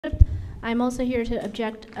I'm also here to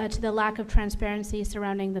object to the lack of transparency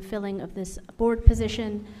surrounding the filling of this board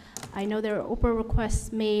position. I know there were Oprah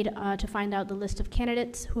requests made to find out the list of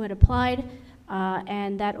candidates who had applied,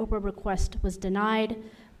 and that Oprah request was denied.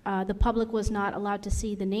 The public was not allowed to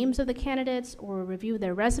see the names of the candidates or review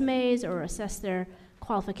their resumes or assess their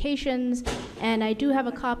qualifications, and I do have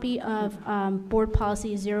a copy of Board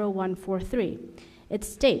Policy 0143. It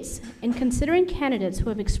states, in considering candidates who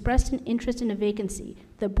have expressed an interest in a vacancy,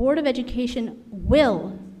 the Board of Education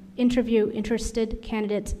will interview interested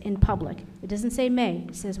candidates in public. It doesn't say may,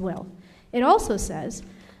 it says will. It also says,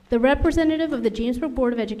 the representative of the Jamesburg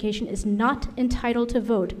Board of Education is not entitled to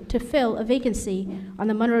vote to fill a vacancy on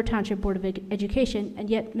the Monroe Township Board of Education, and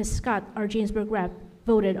yet Ms. Scott, our Jamesburg rep,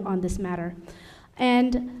 voted on this matter.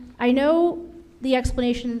 And I know the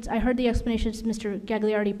explanations, I heard the explanations Mr.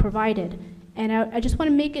 Gagliardi provided, and I just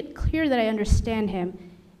want to make it clear that I understand him.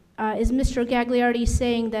 Is Mr. Gagliardi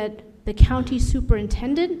saying that the county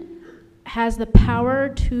superintendent has the power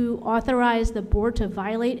to authorize the board to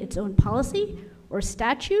violate its own policy or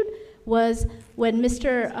statute? Was when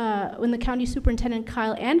when the county superintendent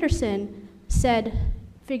Kyle Anderson said,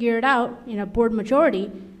 figure it out, board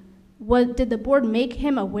majority, did the board make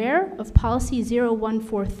him aware of policy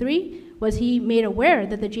 0143? Was he made aware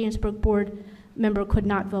that the Jamesburg board member could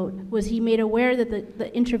not vote? Was he made aware that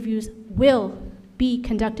the interviews will be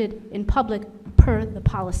conducted in public per the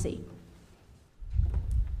policy?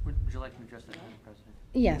 Would you like to address that, Madam President?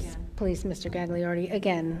 Yes, please, Mr. Gagliardi.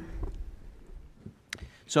 Again.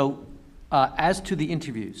 So, as to the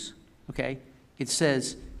interviews, okay, it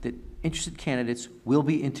says that interested candidates will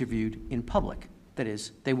be interviewed in public. That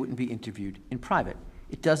is, they wouldn't be interviewed in private.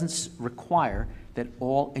 It doesn't require that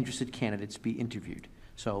all interested candidates be interviewed.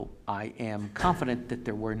 So I am confident that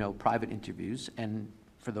there were no private interviews, and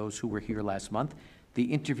for those who were here last month, the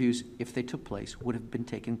interviews, if they took place, would have been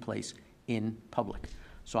taking place in public.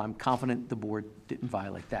 So I'm confident the board didn't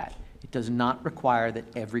violate that. It does not require that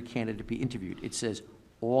every candidate be interviewed. It says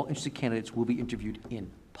all interested candidates will be interviewed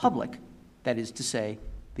in public. That is to say,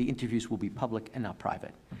 the interviews will be public and not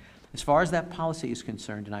private. As far as that policy is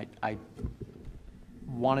concerned, and I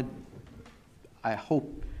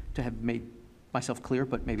hope to have made myself clear,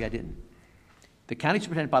 but maybe I didn't. The county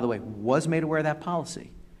superintendent, by the way, was made aware of that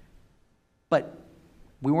policy, but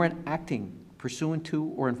we weren't acting pursuant to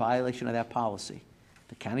or in violation of that policy.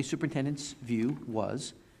 The county superintendent's view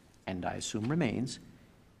was, and I assume remains,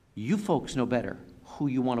 you folks know better who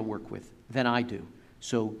you want to work with than I do.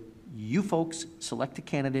 So you folks select a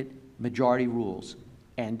candidate, majority rules.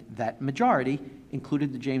 And that majority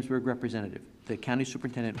included the Jamesburg representative. The county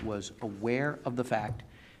superintendent was aware of the fact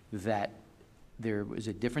that there was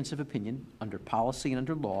a difference of opinion under policy and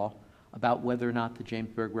under law about whether or not the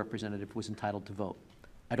Jamesburg representative was entitled to vote.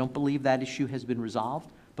 I don't believe that issue has been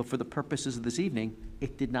resolved, but for the purposes of this evening,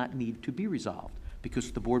 it did not need to be resolved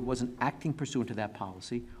because the board wasn't acting pursuant to that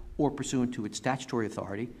policy or pursuant to its statutory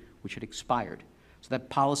authority, which had expired. So that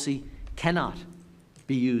policy cannot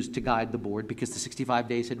be used to guide the board because the 65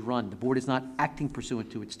 days had run. The board is not acting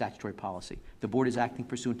pursuant to its statutory policy. The board is acting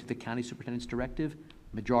pursuant to the county superintendent's directive,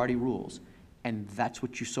 majority rules. And that's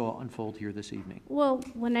what you saw unfold here this evening. Well,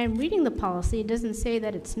 when I'm reading the policy, it doesn't say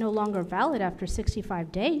that it's no longer valid after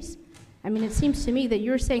 65 days. I mean, it seems to me that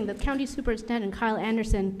you're saying that County Superintendent Kyle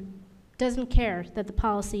Anderson doesn't care that the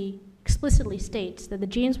policy explicitly states that the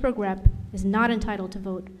Jamesburg rep is not entitled to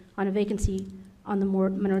vote on a vacancy on the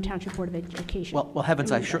Monroe Township Board of Education. Well,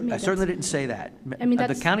 heavens, I certainly didn't say that.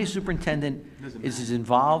 The county superintendent is as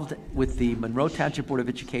involved with the Monroe Township Board of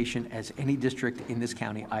Education as any district in this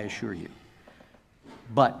county, I assure you.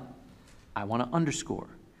 But I want to underscore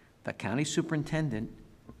the county superintendent,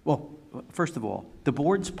 well, first of all, the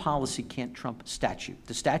board's policy can't trump statute.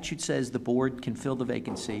 The statute says the board can fill the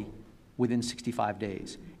vacancy within 65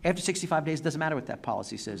 days. After 65 days, it doesn't matter what that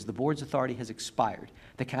policy says. The board's authority has expired.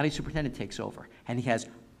 The county superintendent takes over, and he has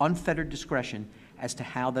unfettered discretion as to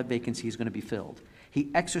how that vacancy is going to be filled. He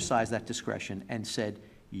exercised that discretion and said,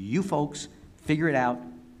 you folks figure it out,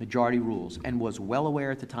 majority rules, and was well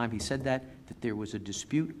aware at the time he said that there was a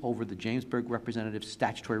dispute over the Jamesburg representative's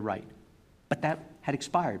statutory right. But that had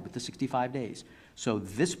expired with the 65 days. So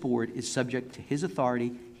this board is subject to his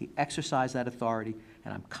authority. He exercised that authority,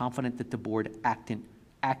 and I'm confident that the board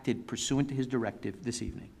acted pursuant to his directive this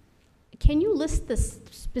evening. Can you list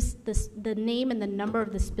the name and the number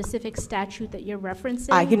of the specific statute that you're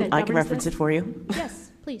referencing? I can reference it for you.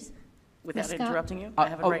 Yes, please. Without interrupting you?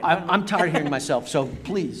 I'm tired of hearing myself, so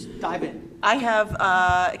please, dive in. I have,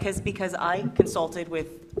 because I consulted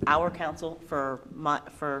with our council for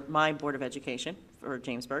my Board of Education for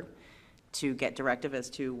Jamesburg. to get directive as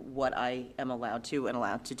to what I am allowed to and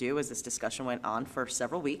allowed to do, as this discussion went on for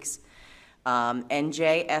several weeks.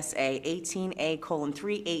 NJSA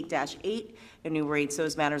 18A:38-8 enumerates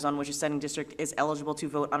those matters on which a sending district is eligible to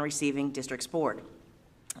vote on receiving district's board.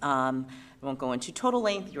 I won't go into total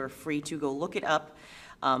length. You're free to go look it up.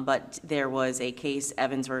 But there was a case,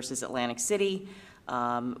 Evans versus Atlantic City,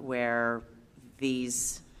 where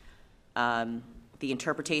these, the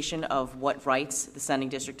interpretation of what rights the sending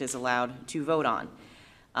district is allowed to vote on.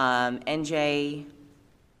 NJS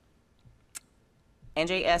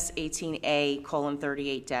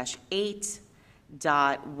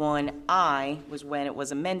 18A:38-8.1I was when it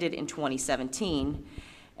was amended in 2017,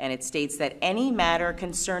 and it states that any matter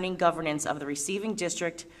concerning governance of the receiving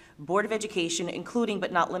district Board of Education, including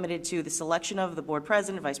but not limited to the selection of the board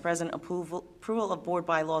president, vice president, approval of board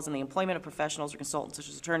bylaws, and the employment of professionals or consultants such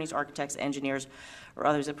as attorneys, architects, engineers, or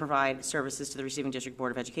others that provide services to the receiving district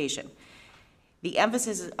Board of Education. The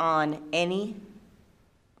emphasis is on any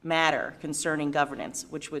matter concerning governance,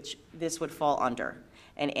 which this would fall under,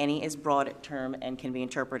 and any is broad term and can be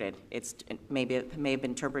interpreted. It may have been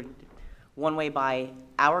interpreted one way by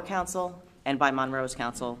our council and by Monroe's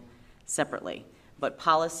council separately. But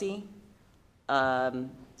policy, law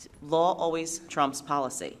always trumps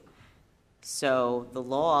policy. So the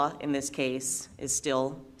law in this case is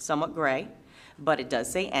still somewhat gray, but it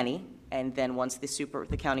does say any. And then once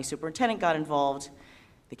the county superintendent got involved,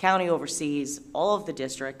 the county oversees all of the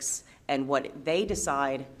districts, and what they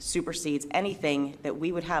decide supersedes anything that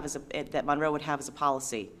we would have that Monroe would have as a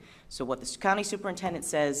policy. So what the county superintendent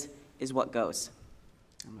says is what goes.